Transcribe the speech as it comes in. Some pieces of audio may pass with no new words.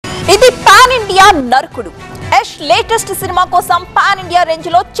ఇది pan India నరకుడు. Yash latest cinema కోసం pan India range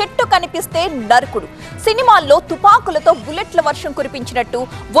లో చెట్టు కనిపిస్తే నరకుడు. సినిమాల్లో తుపాకులతో బుల్లెట్ల వర్షం కురిపించినట్టు,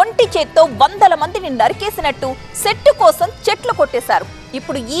 ఒంటి చేత్తో వందల మందిని నరికేసినట్టు సెట్ కోసం చెట్లు కొట్టేశారు.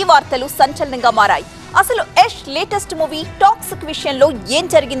 ఇప్పుడు ఈ వార్తలు సంచలనంగా మారాయి. అసలు యష్ లేటెస్ట్ మూవీ టాక్సిక్ విషయంలో ఏం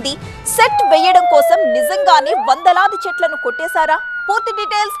జరిగింది? సెట్ వేయడం కోసం నిజంగానే వందలాది చెట్లను కొట్టేశారా? పూర్తి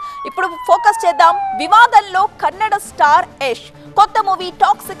డీటెయిల్స్ ఇప్పుడు ఫోకస్ చేద్దాం. వివాదంలో కన్నడ స్టార్ యష్ కొత్త మూవీ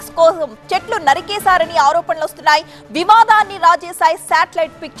టాక్సిక్స్ కోసం చెట్లు నరికేశారని ఆరోపణలు వస్తున్నాయి. వివాదాన్ని రాజేశాయి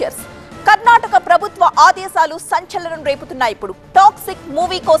శాటిలైట్ పిక్చర్స్. కర్ణాటక ప్రభుత్వ ఆదేశాలు సంచలనం రేపుతున్నాయి. ఇప్పుడు టాక్సిక్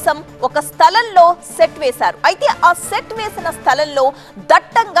మూవీ కోసం ఒక స్థలంలో సెట్ వేశారు. అయితే ఆ సెట్ వేసిన స్థలంలో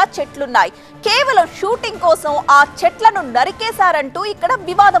దట్టంగా చెట్లున్నాయి. కేవలం షూటింగ్ కోసం ఆ చెట్లను నరికేశారంటూ ఇక్కడ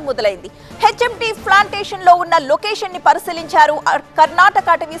వివాదం మొదలైంది. హెచ్ఎంటీ ప్లాంటేషన్ లో ఉన్న లొకేషన్ ని పరిశీలించారు కర్ణాటక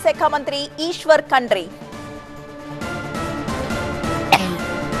అటవీ శాఖ మంత్రి ఈశ్వర్ ఖండ్రే.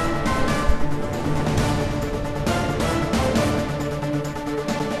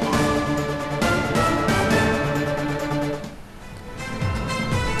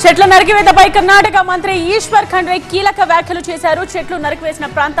 చెట్ల నరికివేతపై కర్ణాటక మంత్రి ఈశ్వర్ ఖండ్రే కీలక వ్యాఖ్యలు చేశారు. చెట్లు నరికివేసిన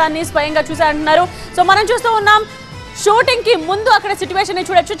ప్రాంతాన్ని స్వయంగా చూశారంటున్నారు. సో మనం చూస్తూ ఉన్నాం, షూటింగ్ కి ముందు అక్కడ సిచ్యువేషన్ ని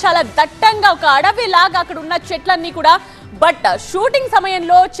చూడొచ్చు. చాలా దట్టంగా ఒక అడవి లాగా అక్కడ ఉన్న చెట్లన్నీ కూడా, బట్ షూటింగ్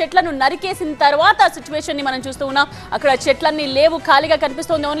సమయంలో చెట్లను నరికేసిన తర్వాత సిచ్యువేషన్ ని మనం చూస్తూ ఉన్నాం. అక్కడ చెట్లన్నీ లేవు, ఖాళీగా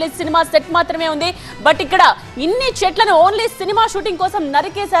కనిపిస్తుంది. ఓన్లీ సినిమా సెట్ మాత్రమే ఉంది. బట్ ఇక్కడ ఇన్ని చెట్లను ఓన్లీ సినిమా షూటింగ్ కోసం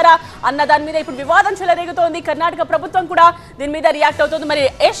నరికేశారా అన్న దాని మీద ఇప్పుడు వివాదం చెలరేగుతోంది. కర్ణాటక ప్రభుత్వం కూడా దీని మీద రియాక్ట్ అవుతుంది. మరి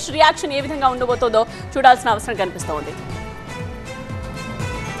యష్ రియాక్షన్ ఏ విధంగా ఉండబోతుందో చూడాల్సిన అవసరం కనిపిస్తోంది.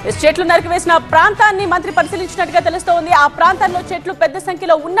 చెట్లు నరికివేసిన ప్రాంతాన్ని మంత్రి పరిశీలించినట్టుగా తెలుస్తోంది. ఆ ప్రాంతంలో చెట్లు పెద్ద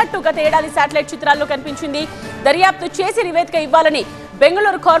సంఖ్యలో ఉన్నట్టు గత ఏడాది శాటిలైట్ చిత్రాల్లో కనిపించింది. దర్యాప్తు చేసి నివేదిక ఇవ్వాలని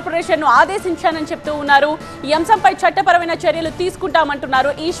బెంగళూరు కార్పొరేషన్ ను ఆదేశించానని చెప్తూ ఉన్నారు. ఈ అంశంపై చట్టపరమైన చర్యలు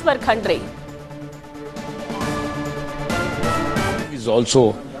తీసుకుంటామంటున్నారు Eshwar Khandre. Is also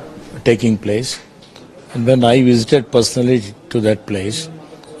taking place, and when I visited personally to that place,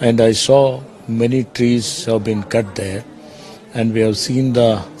 and I saw many trees have been cut there. And we have seen the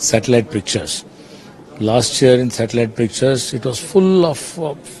satellite pictures. Last year in satellite pictures, it was full of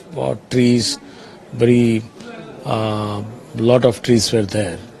trees, very lot of trees were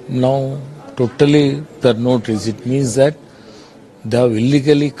there. Now, totally there are no trees. It means that they have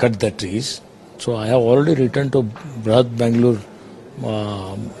illegally cut the trees. So I have already returned to Bangalore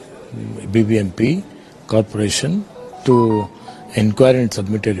BBMP Corporation to inquire and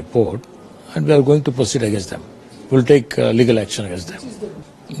submit a report, and we are going to proceed against them. We'll take legal action against them.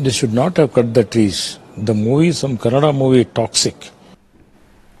 They should not have cut the trees. The movie, some Kannada movie, Toxic.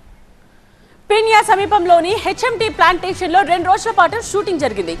 పెన్యా సమీపంలోని HMT plantation లో 2 రోజుల పాటు shooting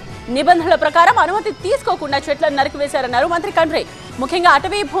జరిగింది. నిబంధనల ప్రకారం అనుమతి తీసుకోకుండా చెట్లను నరికివేశారన్నారు మంత్రి ఖండ్రే. ముఖ్యంగా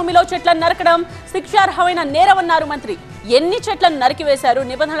అటవీ భూమిలో చెట్లను నరకడం శిక్షార్హమైన నేరమన్నారు మంత్రి. ఎన్ని చెట్లను నరికివేశారు?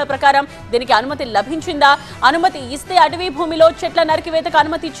 నిబంధనల ప్రకారం దీనికి అనుమతి లభించిందా? అనుమతి ఇస్తే అటవీ భూమిలో చెట్ల నరికివేతకు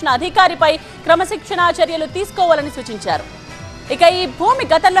అనుమతి ఇచ్చిన అధికారిపై క్రమశిక్షణా చర్యలు తీసుకోవాలని సూచించారు. ఇక ఈ భూమి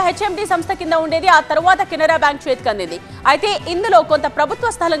గతంలో హెచ్ఎంటీ సంస్థ కింద ఉండేది. ఆ తర్వాత కెనరా బ్యాంక్ చేతికి అందింది. అయితే ఇందులో కొంత ప్రభుత్వ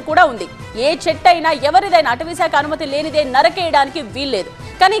స్థలం కూడా ఉంది. ఏ చెట్టైనా ఎవరిదైనా అటవీ శాఖ అనుమతి లేనిదే నరకేయడానికి వీల్లేదు.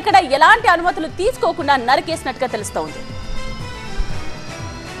 కానీ ఇక్కడ ఎలాంటి అనుమతులు తీసుకోకుండా నరికేసినట్టుగా తెలుస్తోంది.